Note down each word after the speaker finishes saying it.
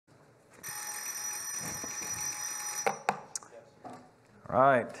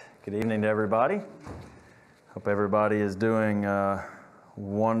Right. Good evening to everybody. Hope everybody is doing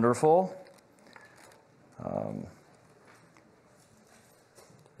wonderful.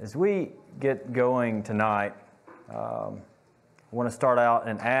 As we get going tonight, I want to start out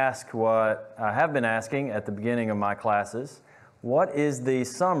and ask what I have been asking at the beginning of my classes. What is the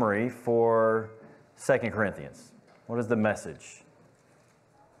summary for 2 Corinthians? What is the message?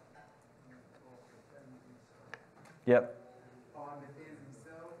 Yep.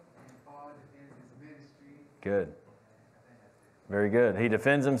 Good. Very good. He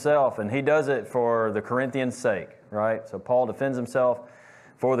defends himself, and he does it for the Corinthians' sake, right? So Paul defends himself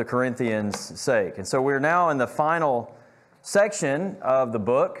for the Corinthians' sake. And so we're now in the final section of the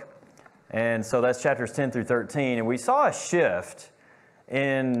book, and so that's chapters 10 through 13. And we saw a shift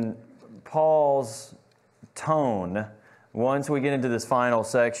in Paul's tone once we get into this final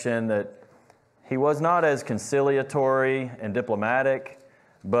section, that he was not as conciliatory and diplomatic,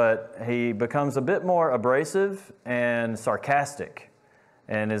 but he becomes a bit more abrasive and sarcastic,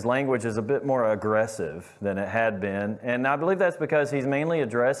 and his language is a bit more aggressive than it had been. And I believe that's because he's mainly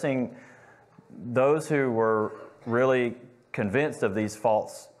addressing those who were really convinced of these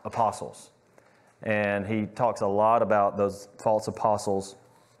false apostles. And he talks a lot about those false apostles.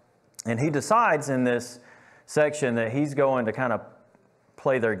 And he decides in this section that he's going to kind of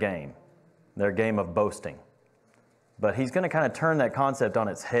play their game of boasting. But he's going to kind of turn that concept on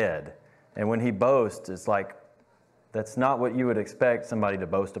its head. And when he boasts, it's like, that's not what you would expect somebody to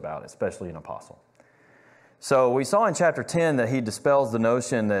boast about, especially an apostle. So we saw in chapter 10 that he dispels the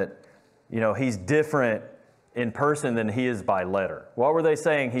notion that, he's different in person than he is by letter. What were they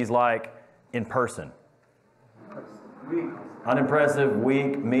saying he's like in person? Weak. Unimpressive,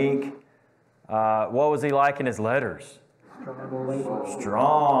 weak, meek. What was he like in his letters?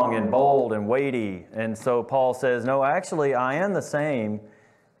 Strong and bold and weighty. And so Paul says, no, actually, I am the same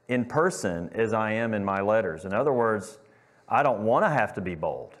in person as I am in my letters. In other words, I don't want to have to be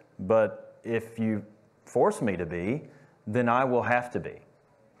bold, but if you force me to be, then I will have to be.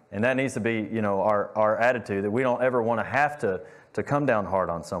 And that needs to be, our attitude, that we don't ever want to have to come down hard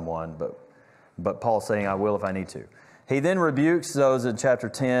on someone, but Paul's saying, I will if I need to. He then rebukes those in chapter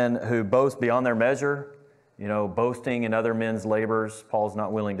 10 who boast beyond their measure, boasting in other men's labors. Paul's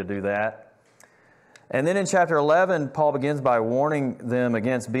not willing to do that. And then in chapter 11, Paul begins by warning them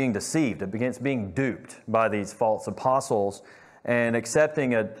against being deceived, against being duped by these false apostles, and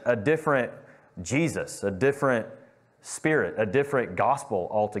accepting a different Jesus, a different spirit, a different gospel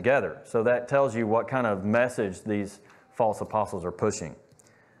altogether. So that tells you what kind of message these false apostles are pushing.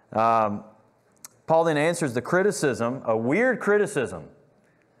 Paul then answers the criticism, a weird criticism.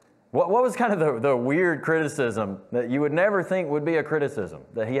 What was kind of the weird criticism that you would never think would be a criticism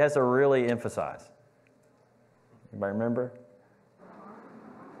that he has to really emphasize? Anybody remember?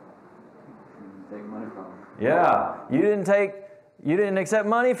 Take money from them. Yeah, you didn't accept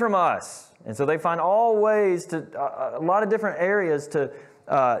money from us. And so they find all ways to, a lot of different areas to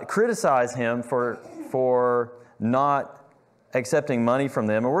criticize him for not accepting money from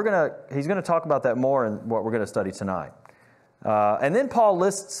them. And he's going to talk about that more in what we're going to study tonight. And then Paul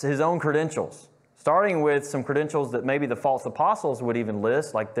lists his own credentials, starting with some credentials that maybe the false apostles would even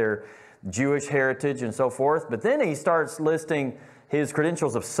list, like their Jewish heritage and so forth. But then he starts listing his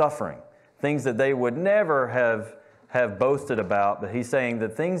credentials of suffering, things that they would never have boasted about. But he's saying the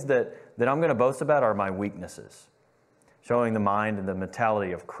things that I'm going to boast about are my weaknesses, showing the mind and the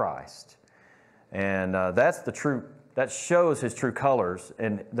mentality of Christ. And that shows his true colors,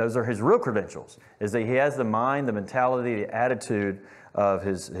 and those are his real credentials, is that he has the mind, the mentality, the attitude of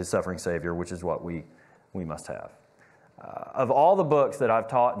his suffering Savior, which is what we must have. Of all the books that I've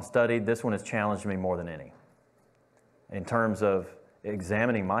taught and studied, this one has challenged me more than any in terms of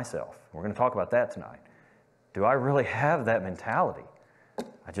examining myself. We're going to talk about that tonight. Do I really have that mentality?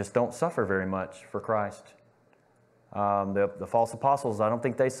 I just don't suffer very much for Christ. The false apostles, I don't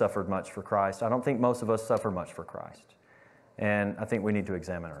think they suffered much for Christ. I don't think most of us suffer much for Christ. And I think we need to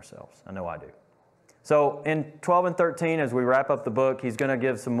examine ourselves. I know I do. So in 12 and 13, as we wrap up the book, he's going to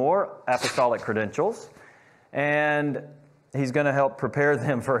give some more apostolic credentials, and he's going to help prepare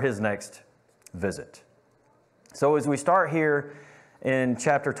them for his next visit. So as we start here in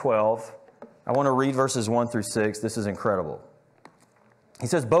chapter 12, I want to read verses 1 through 6. This is incredible. He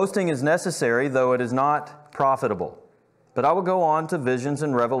says, boasting is necessary, though it is not profitable. But I will go on to visions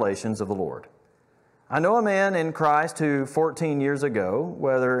and revelations of the Lord. I know a man in Christ who 14 years ago,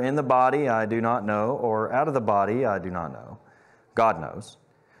 whether in the body I do not know, or out of the body I do not know, God knows,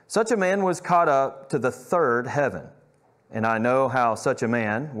 such a man was caught up to the third heaven. And I know how such a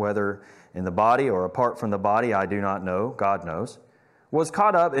man, whether in the body or apart from the body I do not know, God knows, was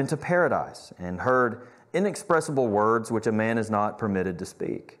caught up into paradise and heard inexpressible words which a man is not permitted to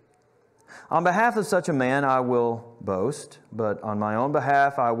speak. On behalf of such a man I will boast, but on my own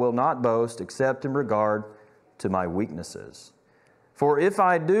behalf I will not boast except in regard to my weaknesses. For if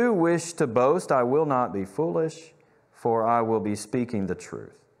I do wish to boast, I will not be foolish, for I will be speaking the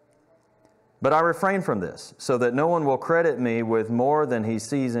truth. But I refrain from this, so that no one will credit me with more than he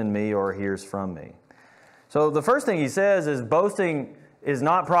sees in me or hears from me. So the first thing he says is boasting is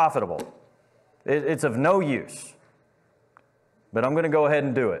not profitable. It's of no use. But I'm going to go ahead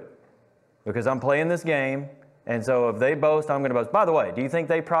and do it because I'm playing this game. And so if they boast, I'm going to boast. By the way, do you think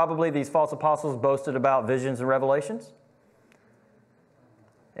these false apostles boasted about visions and revelations?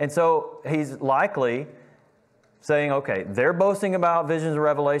 And so he's likely saying, okay, they're boasting about visions and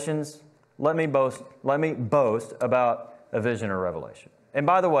revelations. Let me boast about a vision or revelation. And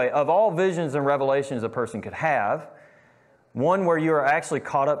by the way, of all visions and revelations a person could have, one where you are actually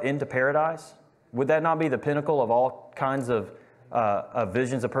caught up into paradise, would that not be the pinnacle of all kinds of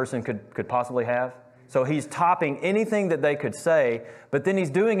visions a person could possibly have? So he's topping anything that they could say, but then he's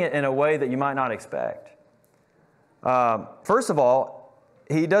doing it in a way that you might not expect. First of all,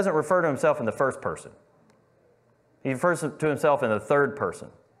 he doesn't refer to himself in the first person. He refers to himself in the third person.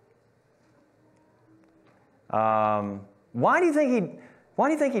 Why do you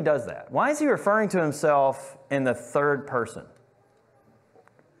think he does that? Why is he referring to himself in the third person?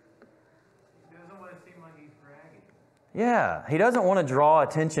 He doesn't want to seem like he's bragging. Yeah, he doesn't want to draw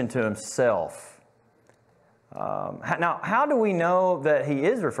attention to himself. Now, how do we know that he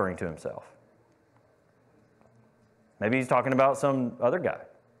is referring to himself? Maybe he's talking about some other guy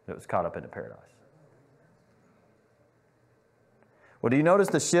that was caught up into paradise. Well, do you notice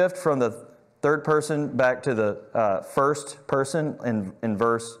the shift from the third person back to the first person in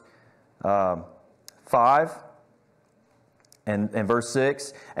verse 5 and verse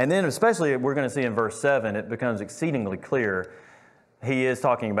 6? And then especially we're going to see in verse 7, it becomes exceedingly clear he is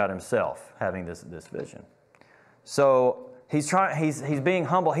talking about himself having this vision. So he's being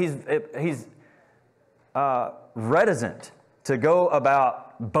humble. He's reticent to go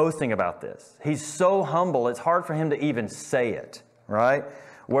about boasting about this. He's so humble, it's hard for him to even say it, right?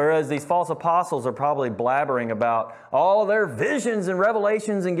 Whereas these false apostles are probably blabbering about all their visions and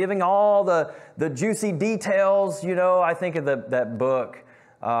revelations and giving all the juicy details. You know, I think of that book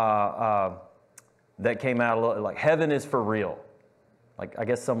that came out, like Heaven is for Real. Like, I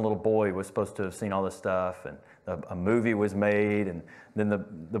guess some little boy was supposed to have seen all this stuff, and a movie was made, and then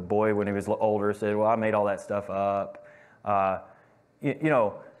the boy, when he was older, said, well, I made all that stuff up. You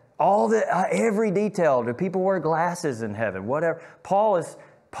know, every detail. Do people wear glasses in heaven? Whatever. Paul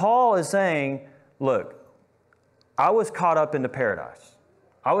is saying, look, I was caught up into paradise.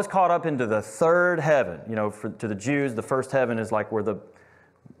 I was caught up into the third heaven. You know, to the Jews, the first heaven is like where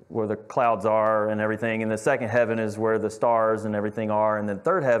the clouds are and everything, and the second heaven is where the stars and everything are, and then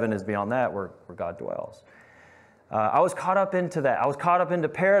third heaven is beyond that where God dwells. I was caught up into that. I was caught up into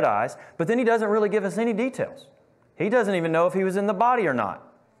paradise, but then he doesn't really give us any details. He doesn't even know if he was in the body or not.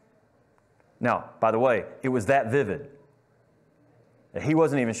 Now, by the way, it was that vivid. He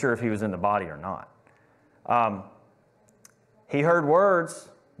wasn't even sure if he was in the body or not. He heard words,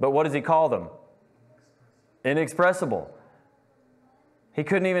 but what does he call them? Inexpressible. He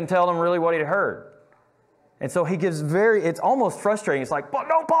couldn't even tell them really what he'd heard. And so he gives it's almost frustrating. It's like,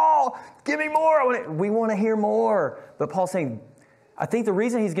 no, Paul, give me more. We want to hear more. But Paul's saying, I think the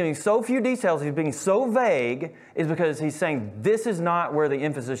reason he's giving so few details, he's being so vague, is because he's saying this is not where the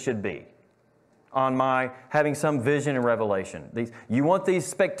emphasis should be on my having some vision and revelation. You want these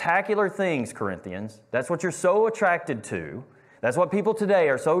spectacular things, Corinthians. That's what you're so attracted to. That's what people today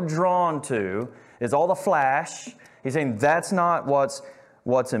are so drawn to, is all the flash. He's saying that's not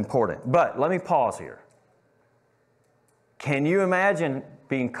what's important. But let me pause here. Can you imagine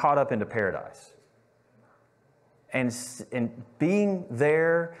being caught up into paradise? And being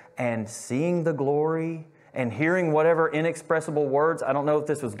there and seeing the glory and hearing whatever inexpressible words. I don't know if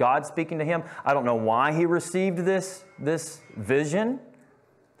this was God speaking to him. I don't know why he received this vision.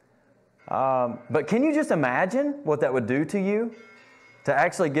 But can you just imagine what that would do to you? To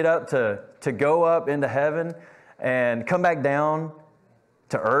actually get up, to go up into heaven and come back down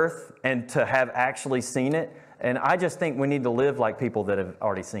to earth and to have actually seen it. And I just think we need to live like people that have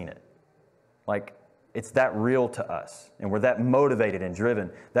already seen it. Like, it's that real to us. And we're that motivated and driven.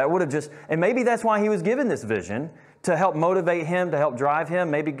 That would have and maybe that's why he was given this vision, to help motivate him, to help drive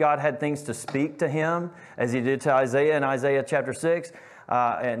him. Maybe God had things to speak to him, as he did to Isaiah in Isaiah chapter 6.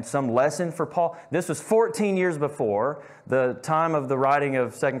 and some lesson for Paul. This was 14 years before. The time of the writing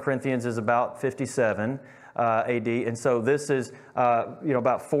of 2 Corinthians is about 57 AD, and so this is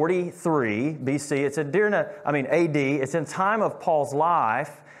about 43 BC. It's AD. It's in time of Paul's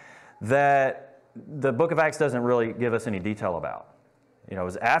life that the book of Acts doesn't really give us any detail about. It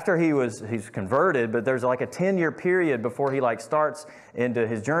was after he's converted, but there's like a 10-year period before he starts into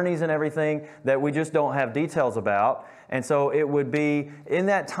his journeys and everything that we just don't have details about. And so it would be in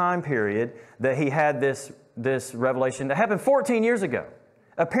that time period that he had this revelation that happened 14 years ago.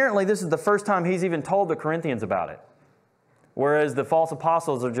 Apparently, this is the first time he's even told the Corinthians about it. Whereas the false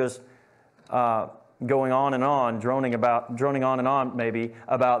apostles are just going on and on, droning on and on maybe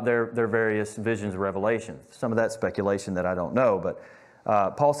about their various visions and revelations. Some of that speculation that I don't know, but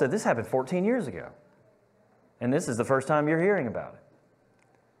Paul said this happened 14 years ago. And this is the first time you're hearing about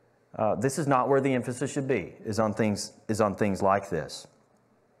it. This is not where the emphasis should be, is on things like this.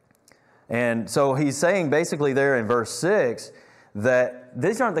 And so he's saying basically there in verse 6 that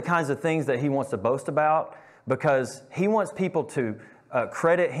these aren't the kinds of things that he wants to boast about, because he wants people to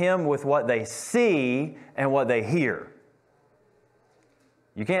credit him with what they see and what they hear.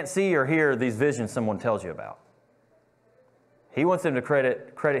 You can't see or hear these visions someone tells you about. He wants them to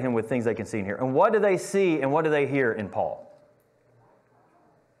credit him with things they can see and hear. And what do they see and what do they hear in Paul?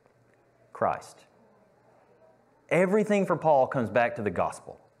 Christ. Everything for Paul comes back to the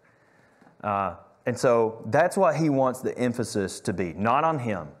gospel. And so that's what he wants the emphasis to be, not on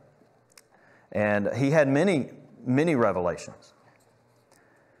him. And he had many, many revelations.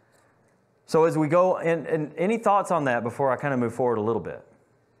 So as we go, and any thoughts on that before I kind of move forward a little bit?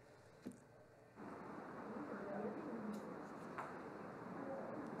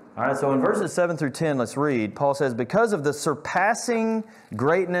 All right, so in verses 7 through 10, let's read. Paul says, "Because of the surpassing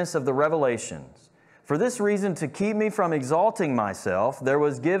greatness of the revelations, for this reason, to keep me from exalting myself, there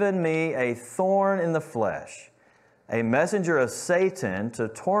was given me a thorn in the flesh, a messenger of Satan to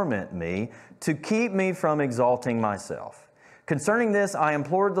torment me, to keep me from exalting myself. Concerning this, I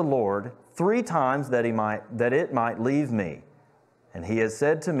implored the Lord 3 times that it might leave me. And he has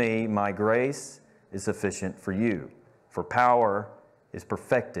said to me, my grace is sufficient for you, for power is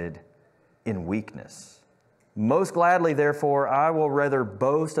perfected in weakness. Most gladly, therefore, I will rather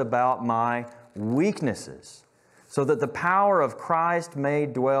boast about my weaknesses, so that the power of Christ may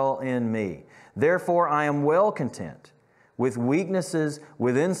dwell in me. Therefore, I am well content with weaknesses,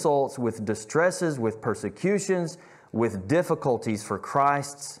 with insults, with distresses, with persecutions, with difficulties for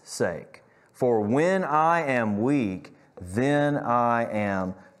Christ's sake. For when I am weak, then I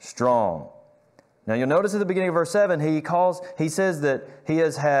am strong." Now you'll notice at the beginning of verse 7, he says that he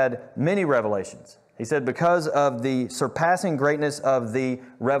has had many revelations. He said because of the surpassing greatness of the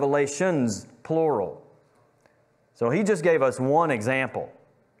revelations, plural. So he just gave us one example.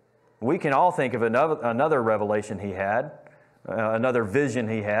 We can all think of another revelation he had, another vision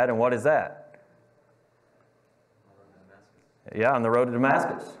he had, and what is that? Yeah, on the road to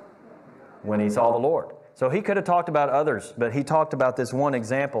Damascus, when he saw the Lord. So he could have talked about others, but he talked about this one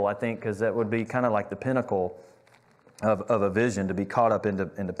example, I think, because that would be kind of like the pinnacle of a vision, to be caught up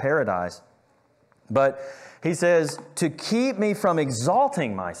into paradise. But he says, to keep me from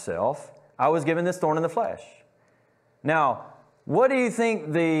exalting myself, I was given this thorn in the flesh. Now, what do you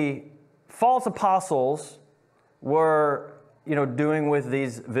think the false apostles were, doing with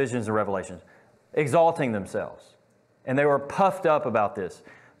these visions and revelations? Exalting themselves. And they were puffed up about this.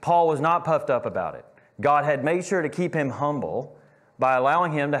 Paul was not puffed up about it. God had made sure to keep him humble by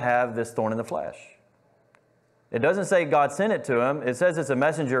allowing him to have this thorn in the flesh. It doesn't say God sent it to him. It says it's a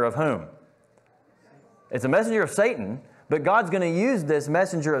messenger of whom? It's a messenger of Satan, but God's going to use this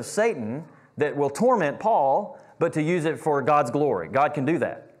messenger of Satan that will torment Paul, but to use it for God's glory. God can do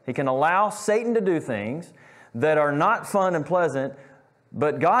that. He can allow Satan to do things that are not fun and pleasant,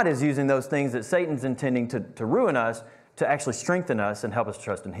 but God is using those things that Satan's intending to ruin us to actually strengthen us and help us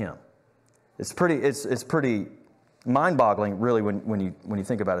trust in Him. It's pretty mind-boggling, really, when you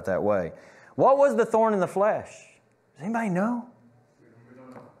think about it that way. What was the thorn in the flesh? Does anybody know? We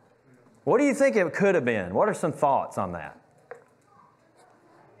don't know. What do you think it could have been? What are some thoughts on that?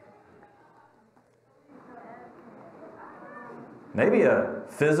 Maybe a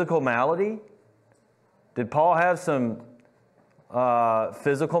physical malady? Did Paul have some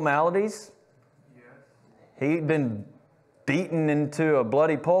physical maladies? Yes. He'd been beaten into a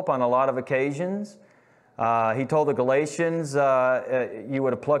bloody pulp on a lot of occasions. He told the Galatians, you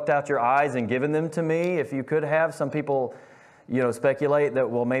would have plucked out your eyes and given them to me if you could have. Some people, speculate that,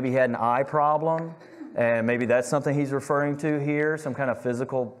 well, maybe he had an eye problem, and maybe that's something he's referring to here, some kind of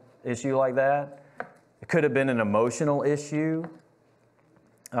physical issue like that. It could have been an emotional issue.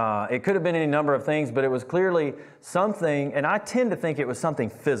 It could have been any number of things, but it was clearly something, and I tend to think it was something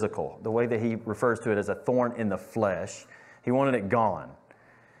physical, the way that he refers to it as a thorn in the flesh. He wanted it gone.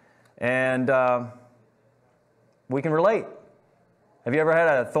 And we can relate. Have you ever had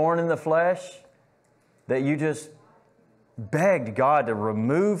a thorn in the flesh that you just begged God to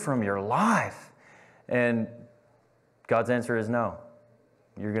remove from your life? And God's answer is no.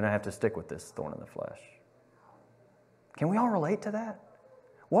 You're going to have to stick with this thorn in the flesh. Can we all relate to that?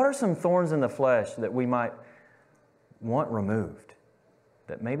 What are some thorns in the flesh that we might want removed,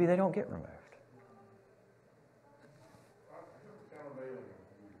 that maybe they don't get removed?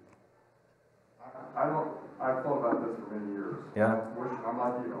 I've thought about this for many years. Yeah. I'm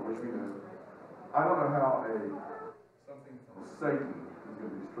like you, I wish we knew. I don't know how something from Satan is going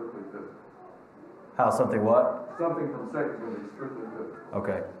to be strictly physical. How something what? Something from Satan is going to be strictly physical.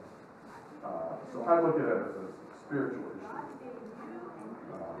 Okay. So I look at it as a spiritual issue.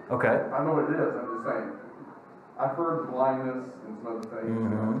 Okay. I know it is. I'm just saying. I've heard blindness and some other things.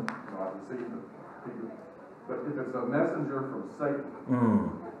 Mm-hmm. I can see the people. But if it's a messenger from Satan,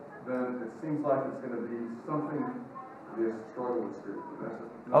 then it seems like it's going to be something this struggle with spirit.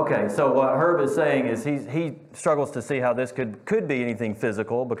 Okay, so what Herb is saying is he struggles to see how this could be anything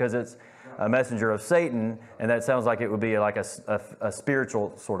physical because it's a messenger of Satan, and that sounds like it would be like a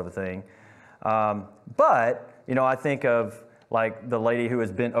spiritual sort of a thing. But, you know, I think of like the lady who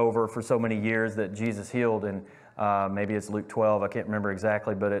has bent over for so many years that Jesus healed, and maybe it's Luke 12, I can't remember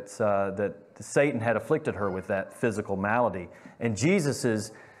exactly, but it's that Satan had afflicted her with that physical malady. And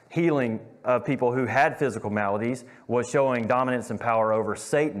Jesus's healing of people who had physical maladies was showing dominance and power over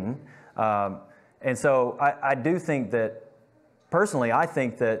Satan. And so I do think that, personally, I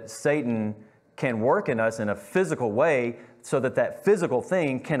think that Satan can work in us in a physical way so that that physical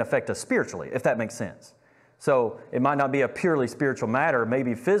thing can affect us spiritually, if that makes sense. So it might not be a purely spiritual matter,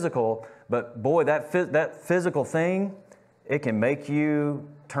 maybe physical, but boy, that physical thing, it can make you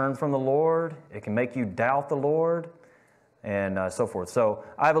turn from the Lord. It can make you doubt the Lord, and so forth. So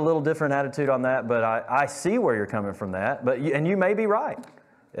I have a little different attitude on that, but I see where you're coming from that. And you may be right.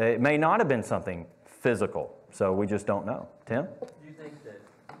 It may not have been something physical, so we just don't know. Tim? Do you think that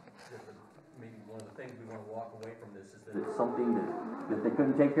maybe one of the things we want to walk away from this is that it's something that they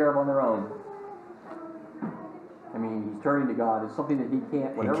couldn't take care of on their own? I mean, he's turning to God. It's something that he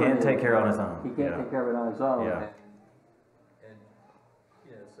can't. He can't take care of on his own. He can't take care of it on his own. Yeah. And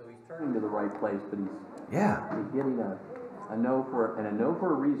so he's turning to the right place, but he's getting a no for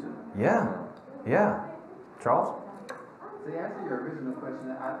a reason. Yeah. Yeah. Charles? To answer your original question,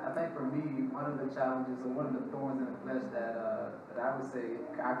 I think for me, one of the challenges or one of the thorns in the flesh that I would say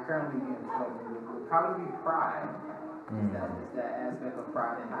I currently get in trouble with would probably be pride. It's that aspect of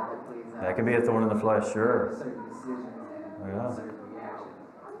pride and how that plays out. That can be a thorn in the flesh, sure. Certain decisions and certain reactions.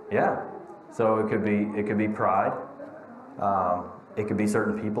 Yeah. So it could be pride. It could be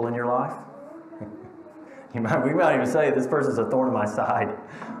certain people in your life. We might even say this person's a thorn in my side,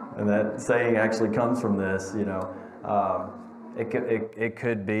 and that saying actually comes from this. You know, it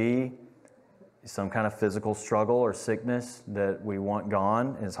could be some kind of physical struggle or sickness that we want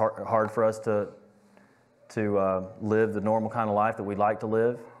gone. It's hard for us to live the normal kind of life that we'd like to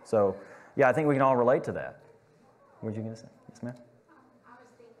live. So, yeah, I think we can all relate to that. What were you going to say? Yes, ma'am? I was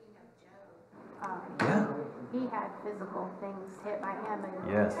thinking of Job. Yeah. He had physical things hit by him,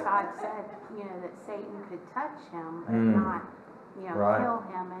 and Yes. God said, that Satan could touch him, but not, Right. kill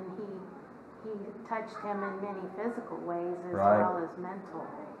him. And he touched him in many physical ways as Right. well as mental.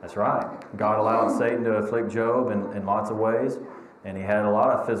 That's right. God allowed Satan to afflict Job in lots of ways, and he had a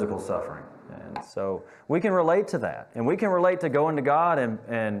lot of physical suffering. And so we can relate to that. And we can relate to going to God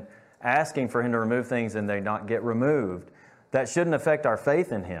and asking for him to remove things and they not get removed. That shouldn't affect our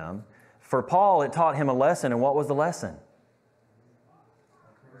faith in him. For Paul, it taught him a lesson, and what was the lesson?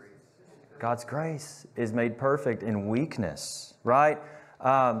 God's grace is made perfect in weakness, right?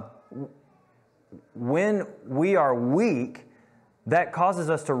 When we are weak, that causes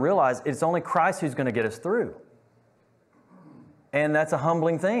us to realize it's only Christ who's going to get us through. And that's a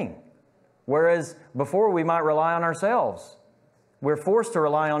humbling thing. Whereas before we might rely on ourselves. We're forced to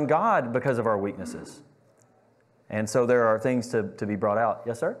rely on God because of our weaknesses. And so there are things to be brought out.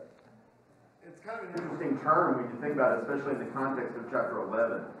 Yes, sir? It's kind of an interesting term when you think about it, especially in the context of chapter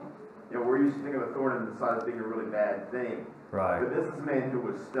 11. We're used to think of a thorn in the side as being a really bad thing. Right. But this is a man who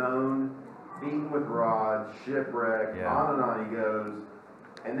was stoned, beaten with rods, shipwrecked, on and on he goes.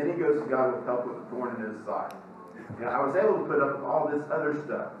 And then he goes to God with help with a thorn in his side. I was able to put up with all this other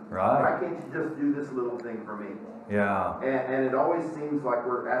stuff. Right. Why can't you just do this little thing for me? Yeah. And it always seems like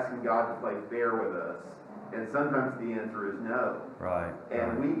we're asking God to play fair with us. And sometimes the answer is no. Right.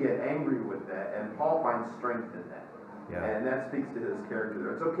 And we get angry with that, and Paul finds strength in that. Yeah. And that speaks to his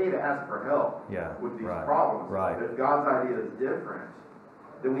character. It's okay to ask for help with these problems. Right. But if God's idea is different,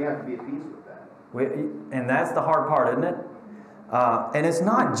 then we have to be at peace with that. And that's the hard part, isn't it? And it's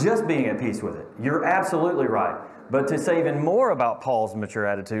not just being at peace with it. You're absolutely right. But to say even more about Paul's mature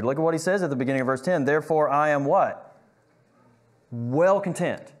attitude, look at what he says at the beginning of verse 10. Therefore I am what? Well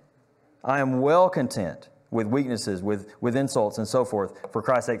content. I am well content with weaknesses, with insults and so forth, for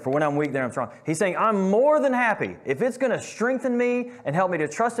Christ's sake. For when I'm weak, then I'm strong. He's saying, I'm more than happy. If it's going to strengthen me and help me to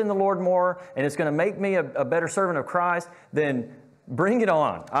trust in the Lord more, and it's going to make me a better servant of Christ, then bring it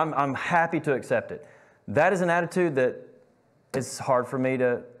on. I'm happy to accept it. That is an attitude that is hard for me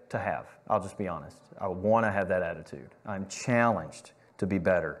to have. I'll just be honest. I want to have that attitude. I'm challenged to be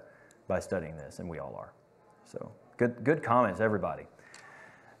better by studying this, and we all are. So, good comments, everybody.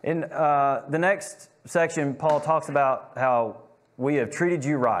 In the next section, Paul talks about how we have treated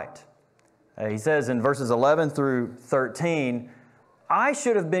you right. He says in verses 11 through 13, I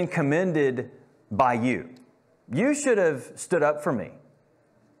should have been commended by you. You should have stood up for me.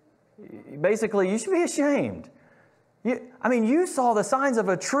 Basically, you should be ashamed. You saw the signs of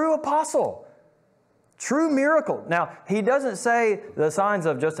a true apostle. True miracle. Now, he doesn't say the signs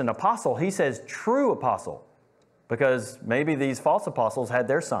of just an apostle. He says true apostle. Because maybe these false apostles had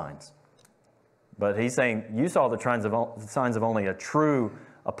their signs. But he's saying, you saw the signs of only a true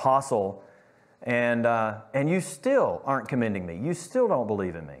apostle, and you still aren't commending me. You still don't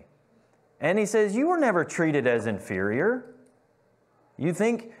believe in me. And he says, you were never treated as inferior. You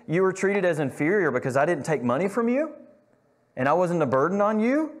think you were treated as inferior because I didn't take money from you? And I wasn't a burden on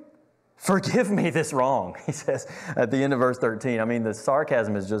you? Forgive me this wrong, he says at the end of verse 13. The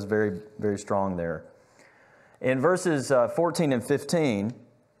sarcasm is just very, very strong there. In verses 14 and 15,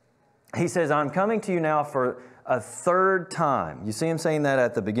 he says, I'm coming to you now for a third time. You see him saying that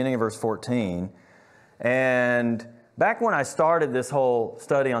at the beginning of verse 14. And back when I started this whole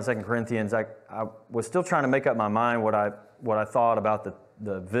study on 2 Corinthians, I was still trying to make up my mind what I thought about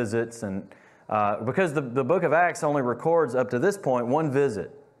the visits. And because the book of Acts only records up to this point one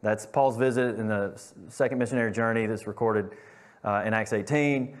visit. That's Paul's visit in the second missionary journey that's recorded in Acts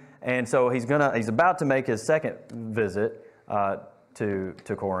 18. And so he's about to make his second visit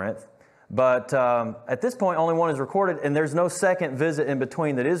to Corinth. But at this point, only one is recorded, and there's no second visit in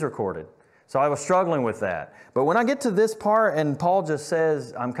between that is recorded. So I was struggling with that. But when I get to this part and Paul just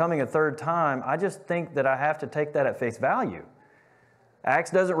says, I'm coming a third time, I just think that I have to take that at face value.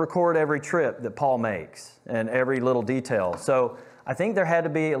 Acts doesn't record every trip that Paul makes and every little detail. So I think there had to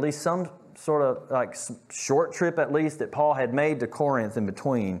be at least some sort of short trip at least that Paul had made to Corinth in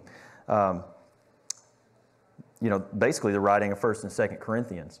between, basically the writing of 1st and 2nd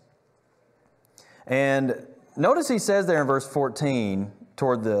Corinthians. And notice he says there in verse 14,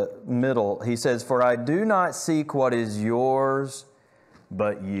 toward the middle, he says, for I do not seek what is yours,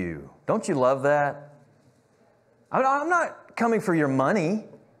 but you. Don't you love that? I'm not coming for your money.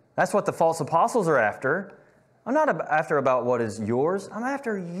 That's what the false apostles are after. I'm not after about what is yours. I'm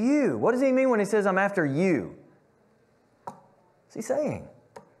after you. What does he mean when he says, I'm after you? What's he saying?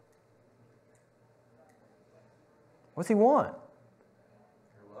 What's he want?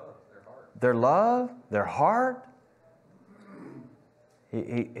 Their love, their heart.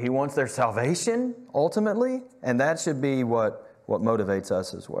 He wants their salvation, ultimately. And that should be what motivates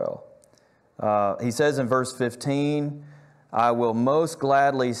us as well. He says in verse 15, I will most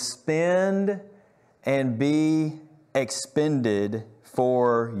gladly spend and be expended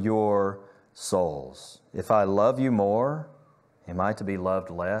for your souls. If I love you more, am I to be loved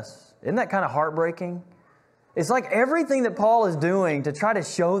less? Isn't that kind of heartbreaking? It's like everything that Paul is doing to try to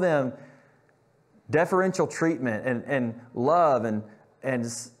show them deferential treatment and love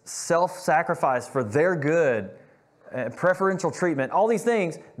and self-sacrifice for their good, preferential treatment, all these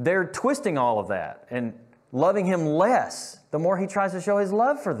things, they're twisting all of that and loving him less the more he tries to show his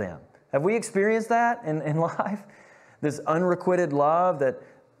love for them. Have we experienced that in life? This unrequited love that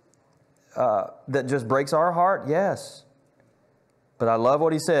just breaks our heart? Yes. But I love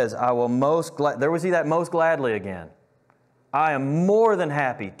what he says. I will there we see that most gladly again. I am more than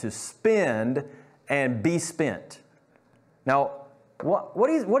happy to spend and be spent. Now, what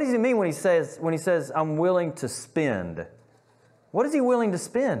does he mean when he says I'm willing to spend? What is he willing to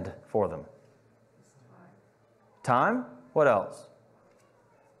spend for them? Time? What else?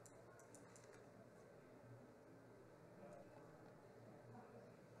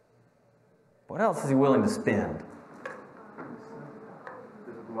 What else is he willing to spend?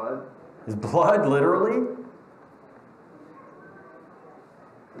 His blood. His blood, literally?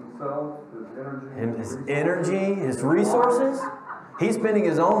 himself, his energy, His energy, his resources. He's spending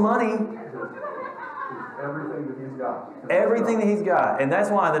his own money. everything that he's got. Everything that he's got. And that's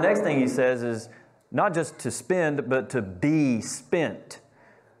why the next thing he says is not just to spend, but to be spent.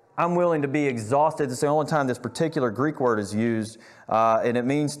 I'm willing to be exhausted. It's the only time this particular Greek word is used, and it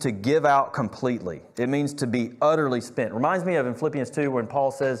means to give out completely. It means to be utterly spent. Reminds me of in Philippians 2 when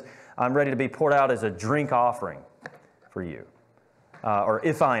Paul says, I'm ready to be poured out as a drink offering for you. Or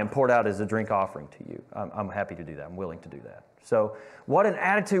if I am poured out as a drink offering to you. I'm happy to do that. I'm willing to do that. So what an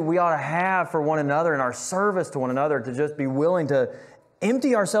attitude we ought to have for one another in our service to one another, to just be willing to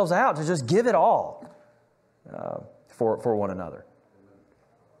empty ourselves out, to just give it all for one another.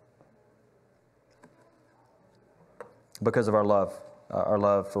 Because of our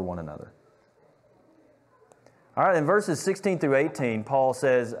love for one another. All right, in verses 16 through 18, Paul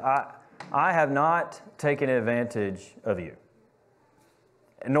says, I have not taken advantage of you,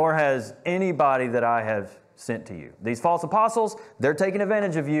 nor has anybody that I have sent to you. These false apostles, they're taking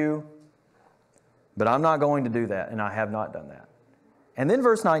advantage of you, but I'm not going to do that, and I have not done that. And then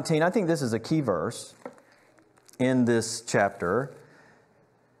verse 19, I think this is a key verse in this chapter.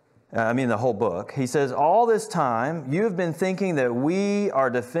 The whole book. He says, all this time you have been thinking that we are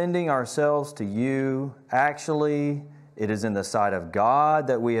defending ourselves to you. Actually, it is in the sight of God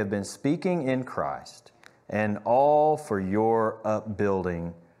that we have been speaking in Christ, and all for your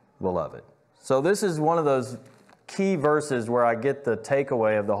upbuilding, beloved. So this is one of those key verses where I get the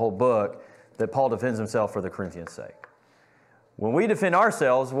takeaway of the whole book, that Paul defends himself for the Corinthians' sake. When we defend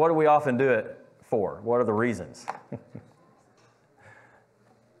ourselves, what do we often do it for? What are the reasons?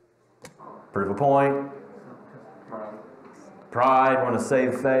 Prove a point. Pride, want to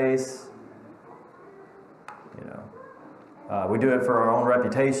save face. We do it for our own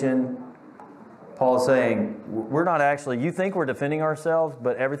reputation. Paul is saying, we're not actually, you think we're defending ourselves,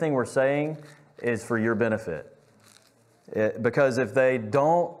 but everything we're saying is for your benefit. Because if they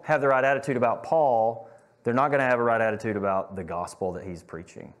don't have the right attitude about Paul, they're not going to have a right attitude about the gospel that he's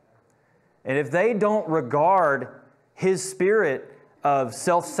preaching. And if they don't regard his spirit of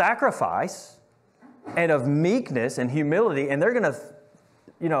self-sacrifice and of meekness and humility, and they're going to,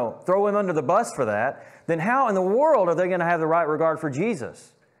 throw him under the bus for that, then how in the world are they going to have the right regard for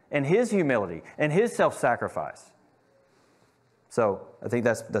Jesus and his humility and his self-sacrifice? So I think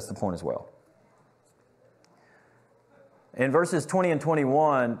that's the point as well. In verses 20 and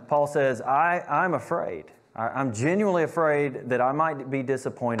 21, Paul says, I'm afraid. I'm genuinely afraid that I might be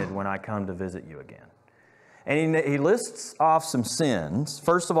disappointed when I come to visit you again. And he lists off some sins.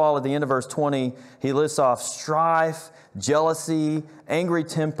 First of all, at the end of verse 20, he lists off strife, jealousy, angry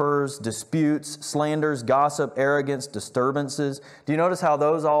tempers, disputes, slanders, gossip, arrogance, disturbances. Do you notice how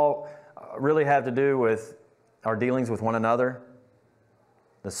those all really have to do with our dealings with one another?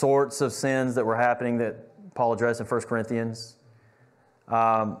 The sorts of sins that were happening that Paul addressed in 1 Corinthians.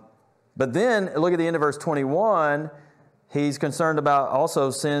 But then, look at the end of verse 21. He's concerned about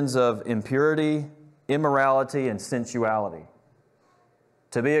also sins of impurity, immorality, and sensuality.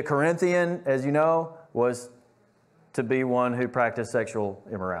 To be a Corinthian, as you know, was to be one who practiced sexual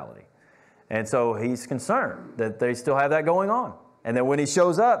immorality. And so he's concerned that they still have that going on. And then when he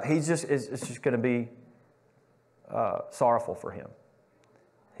shows up, it's just going to be sorrowful for him.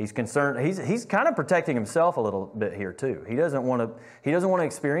 He's concerned. He's kind of protecting himself a little bit here too. He doesn't want to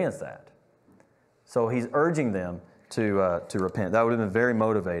experience that. So he's urging them to repent. That would have been very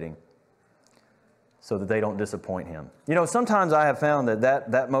motivating, so that they don't disappoint him. Sometimes I have found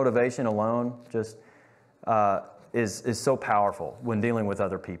that motivation alone just is so powerful when dealing with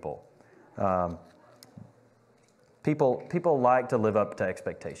other people. People like to live up to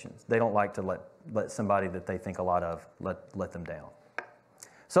expectations. They don't like to let somebody that they think a lot of let them down.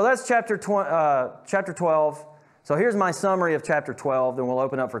 So that's chapter 12. So here's my summary of chapter 12, then we'll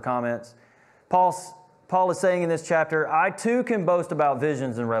open up for comments. Paul is saying in this chapter, I too can boast about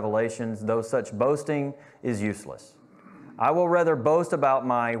visions and revelations, though such boasting is useless. I will rather boast about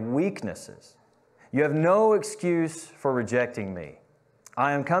my weaknesses. You have no excuse for rejecting me.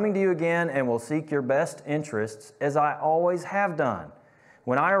 I am coming to you again and will seek your best interests as I always have done.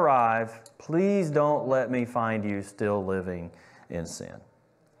 When I arrive, please don't let me find you still living in sin.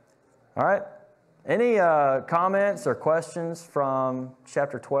 All right. Any comments or questions from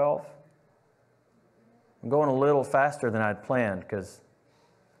chapter 12? I'm going a little faster than I'd planned because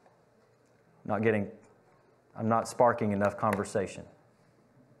I'm not sparking enough conversation.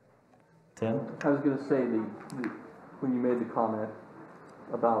 Tim? I was going to say, when you made the comment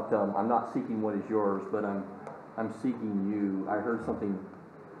about I'm not seeking what is yours, but I'm seeking you. I heard something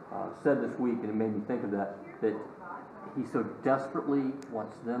said this week, and it made me think of that he so desperately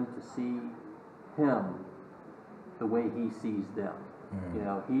wants them to see him the way he sees them. You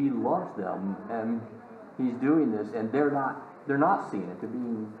know, he loves them, and he's doing this, and they're not seeing it. They're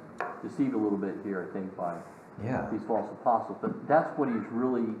being deceived a little bit here, I think, by these false apostles. But that's what he's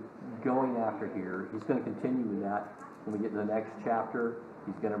really going after here. He's going to continue with that when we get to the next chapter.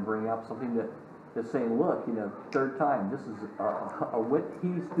 He's going to bring up something that's saying, look, you know, third time, this is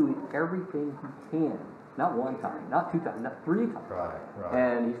he's doing everything he can. Not one time, not two times, not three times. Right.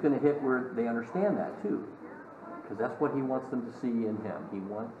 And he's going to hit where they understand that too. Because that's what he wants them to see in him. He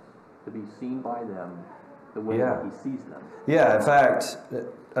wants to be seen by them the way that he sees them. Yeah, in fact,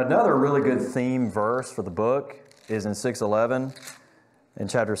 another really good theme verse for the book is in 6:11. In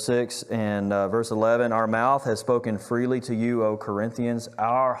chapter 6 and verse 11, our mouth has spoken freely to you, O Corinthians.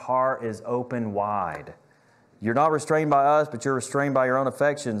 Our heart is open wide. You're not restrained by us, but you're restrained by your own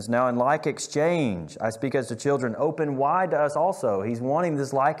affections. Now in like exchange, I speak as to children, open wide to us also. He's wanting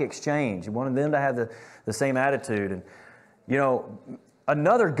this like exchange. He wanted them to have the same attitude. And, you know,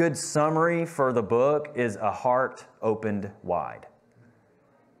 another good summary for the book is a heart opened wide.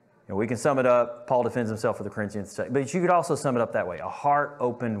 And we can sum it up. Paul defends himself for the Corinthians, but you could also sum it up that way. A heart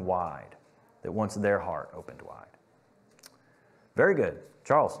opened wide, that wants their heart opened wide. Very good.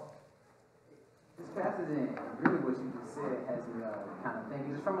 Charles. This passage, and really what you just said, has me kind of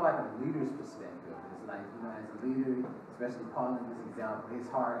thinking, just from like a leader's perspective. It's like, you know, as a leader, especially Paul in this example, his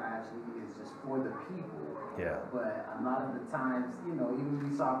heart actually is just for the people. Yeah. But a lot of the times, you know, even we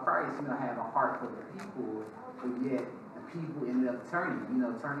saw Christ, you know, have a heart for the people, but yet the people ended up turning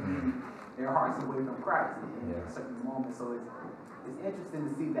their hearts away from Christ in certain moments. So it's interesting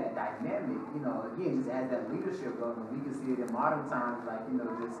to see that dynamic, you know, again, just as that leadership goes, and we can see it in modern times, like, you know,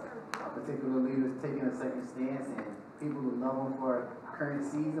 just a particular leader taking a certain stance, and people who love them for current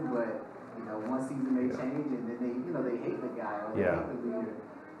season, but, you know, one season may change, and then they, you know, they hate the guy, or they hate the leader.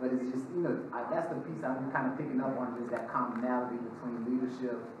 But it's just, you know, that's the piece I'm kind of picking up on, just that commonality between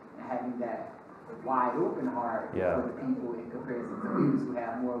leadership and having that wide open heart for the people in comparison to leaders who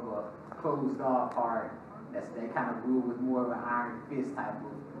have more of a closed off heart. They kind of rule with more of an iron fist type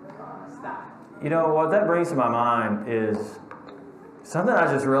of style. You know, what that brings to my mind is something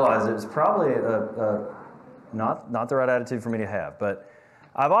I just realized. It's probably not the right attitude for me to have, but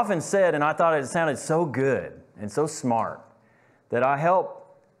I've often said, and I thought it sounded so good and so smart, that I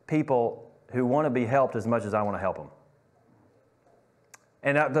help people who want to be helped as much as I want to help them.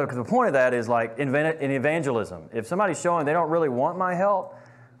 And the point of that is like in evangelism. If somebody's showing they don't really want my help,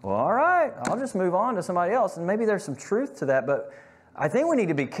 well, all right, I'll just move on to somebody else. And maybe there's some truth to that, but I think we need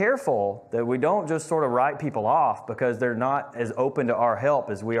to be careful that we don't just sort of write people off because they're not as open to our help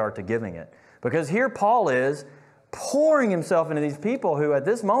as we are to giving it. Because here Paul is pouring himself into these people who at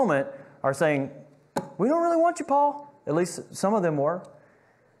this moment are saying, we don't really want you, Paul. At least some of them were.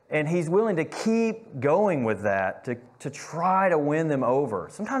 And he's willing to keep going with that, to try to win them over.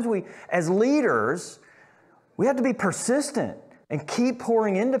 Sometimes we, as leaders, we have to be persistent and keep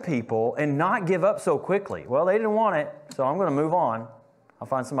pouring into people and not give up so quickly. Well, they didn't want it, so I'm going to move on. I'll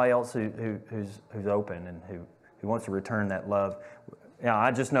find somebody else who's open and who wants to return that love. Yeah,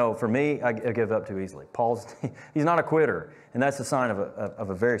 I just know, for me, I give up too easily. He's not a quitter, and that's a sign of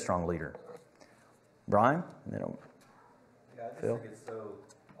a very strong leader. Brian? Yeah, I just think it's so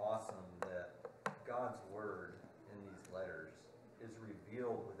awesome that God's word in these letters is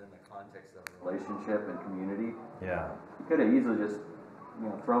revealed within the context of relationship and community. Yeah. He could have easily just,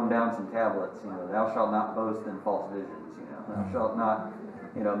 thrown down some tablets, thou shalt not boast in false visions, thou shalt not,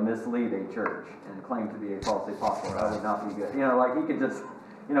 mislead a church and claim to be a false apostle. That would not be good. Like he could just,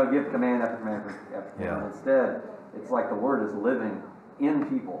 give command after command after command. Instead, it's like the word is living in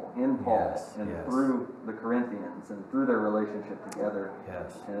people, in Paul, through the Corinthians and through their relationship together.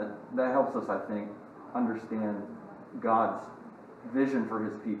 Yes. And that helps us, I think, understand God's vision for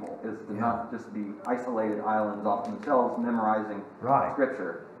his people is to not just be isolated islands off themselves memorizing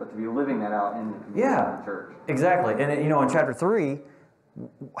Scripture, but to be living that out in the community and the church. Exactly. And in chapter 3,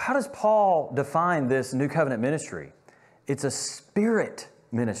 how does Paul define this new covenant ministry? It's a spirit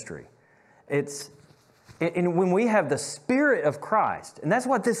ministry. And when we have the Spirit of Christ, and that's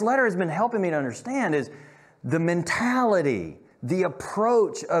what this letter has been helping me to understand, is the mentality, the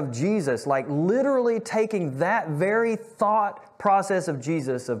approach of Jesus, like literally taking that very thought process of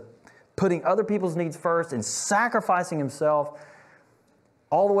Jesus, of putting other people's needs first and sacrificing himself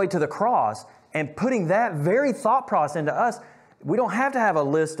all the way to the cross, and putting that very thought process into us. We don't have to have a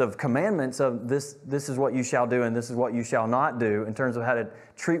list of commandments of this is what you shall do and this is what you shall not do in terms of how to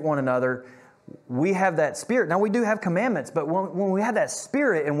treat one another. we have that Spirit. Now, we do have commandments, but when we have that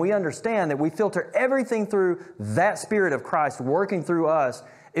Spirit and we understand that we filter everything through that Spirit of Christ working through us,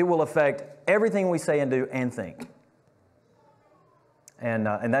 it will affect everything we say and do and think. And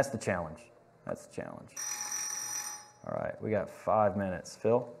that's the challenge. That's the challenge. All right, we got 5 minutes.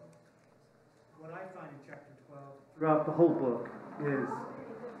 Phil? What I find in chapter 12, throughout the whole book, is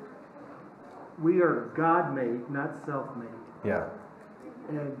we are God-made, not self-made. Yeah.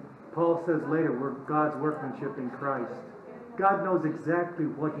 And Paul says later, we're God's workmanship in Christ. God knows exactly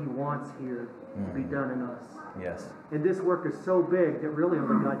what He wants here to be done in us. Yes. And this work is so big that really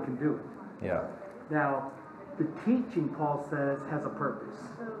only God can do it. Yeah. Now, the teaching, Paul says, has a purpose.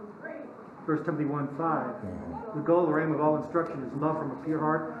 1 Timothy 1:5. The goal or aim of all instruction is love from a pure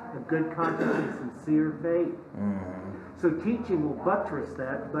heart, a good conscience, and sincere faith. So teaching will buttress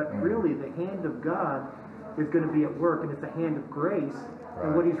that, but really the hand of God is going to be at work, and it's a hand of grace. Right.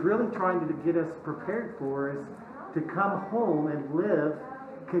 And what He's really trying to get us prepared for is to come home and live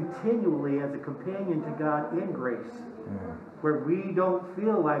continually as a companion to God in grace, where we don't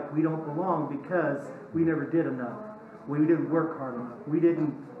feel like we don't belong because we never did enough. We didn't work hard enough. We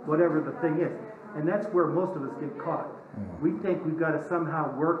didn't, whatever the thing is. And that's where most of us get caught. We think we've got to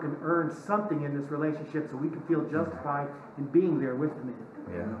somehow work and earn something in this relationship so we can feel justified in being there with the man.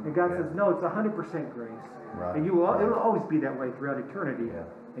 Yeah. And God says, no, it's 100% grace. Right. And it'll always be that way throughout eternity. Yeah.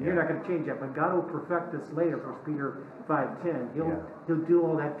 And you're not going to change that. But God will perfect us later, 1 Peter 5:10. He'll do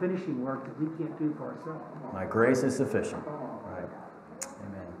all that finishing work that we can't do for ourselves. My grace is sufficient. Right.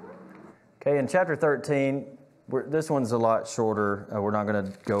 Amen. Okay, in chapter 13, this one's a lot shorter. We're not going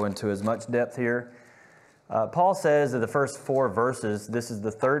to go into as much depth here. Paul says in the first 4 verses, this is the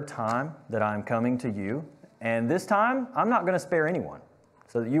 3rd time that I'm coming to you. And this time, I'm not going to spare anyone,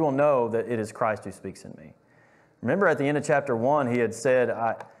 so that you will know that it is Christ who speaks in me. Remember at the end of chapter 1, he had said,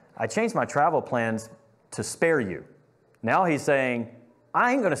 I changed my travel plans to spare you. Now he's saying,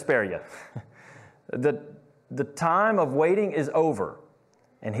 I ain't going to spare you. The time of waiting is over,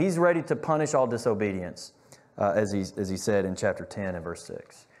 and he's ready to punish all disobedience, as he said in chapter 10 and verse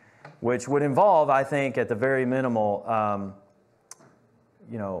 6, which would involve, I think, at the very minimal,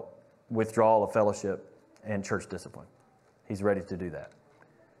 withdrawal of fellowship and church discipline. He's ready to do that.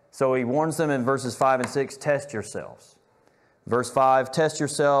 So he warns them in verses 5 and 6, test yourselves. Verse 5, test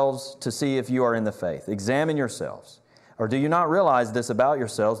yourselves to see if you are in the faith. Examine yourselves. Or do you not realize this about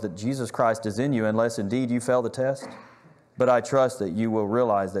yourselves, that Jesus Christ is in you, unless indeed you fail the test? But I trust that you will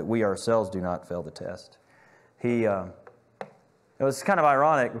realize that we ourselves do not fail the test. It was kind of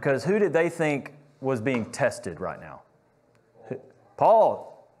ironic, because who did they think was being tested right now? Paul.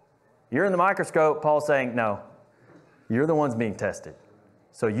 You're in the microscope. Paul's saying, no, you're the ones being tested.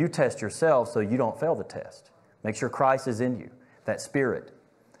 So you test yourself so you don't fail the test. Make sure Christ is in you. That spirit,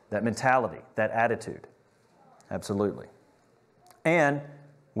 that mentality, that attitude. Absolutely. And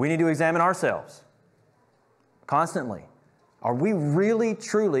we need to examine ourselves constantly. Are we really,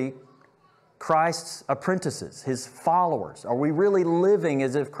 truly Christ's apprentices, His followers? Are we really living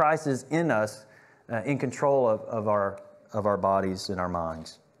as if Christ is in us, in control of our bodies and our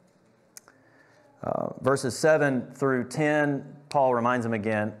minds? Verses 7 through 10, Paul reminds them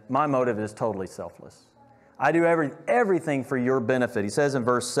again, my motive is totally selfless. I do everything for your benefit. He says in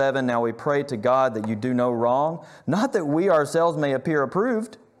verse 7, now we pray to God that you do no wrong, not that we ourselves may appear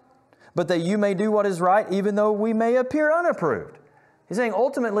approved, but that you may do what is right, even though we may appear unapproved. He's saying,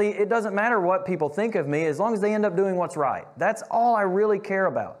 ultimately, it doesn't matter what people think of me as long as they end up doing what's right. That's all I really care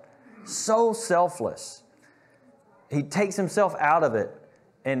about. So selfless. He takes himself out of it,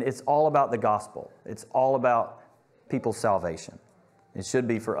 and it's all about the gospel. It's all about people's salvation. It should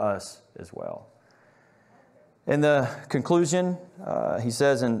be for us as well. In the conclusion, he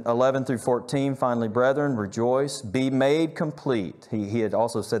says in 11 through 14, finally, brethren, rejoice, be made complete. He had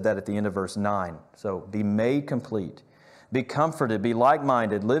also said that at the end of verse 9. So be made complete. Be comforted, be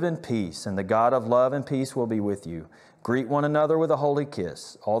like-minded, live in peace, and the God of love and peace will be with you. Greet one another with a holy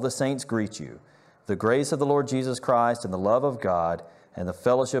kiss. All the saints greet you. The grace of the Lord Jesus Christ and the love of God and the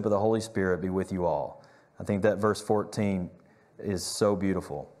fellowship of the Holy Spirit be with you all. I think that verse 14 is so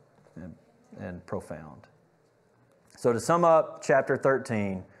beautiful and profound. So to sum up chapter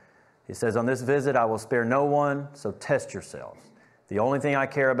 13, he says, on this visit I will spare no one, so test yourselves. The only thing I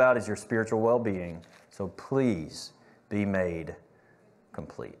care about is your spiritual well-being, so please be made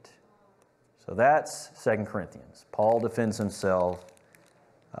complete. So that's 2 Corinthians. Paul defends himself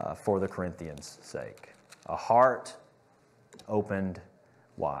for the Corinthians' sake. A heart opened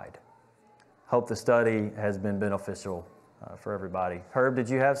wide. Hope the study has been beneficial for everybody. Herb, did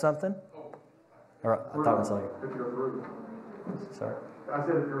you have something? Or, I thought it was like... If you're through. Sorry? I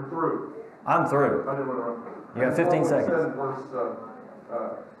said if you're through. I'm through. I didn't want to. You got 15 seconds. Said in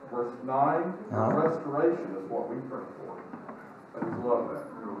verse 9, restoration is what we pray for. I just love that.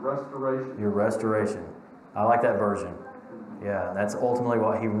 Your restoration. Your restoration. I like that version. Yeah, that's ultimately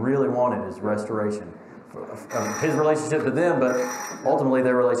what he really wanted is restoration. Of his relationship to them, but ultimately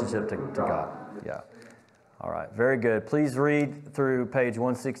their relationship to God. Yeah. All right, very good. Please read through page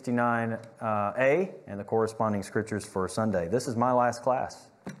 169A and the corresponding scriptures for Sunday. This is my last class.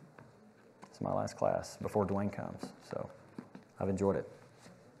 It's my last class before Dwayne comes, so I've enjoyed it.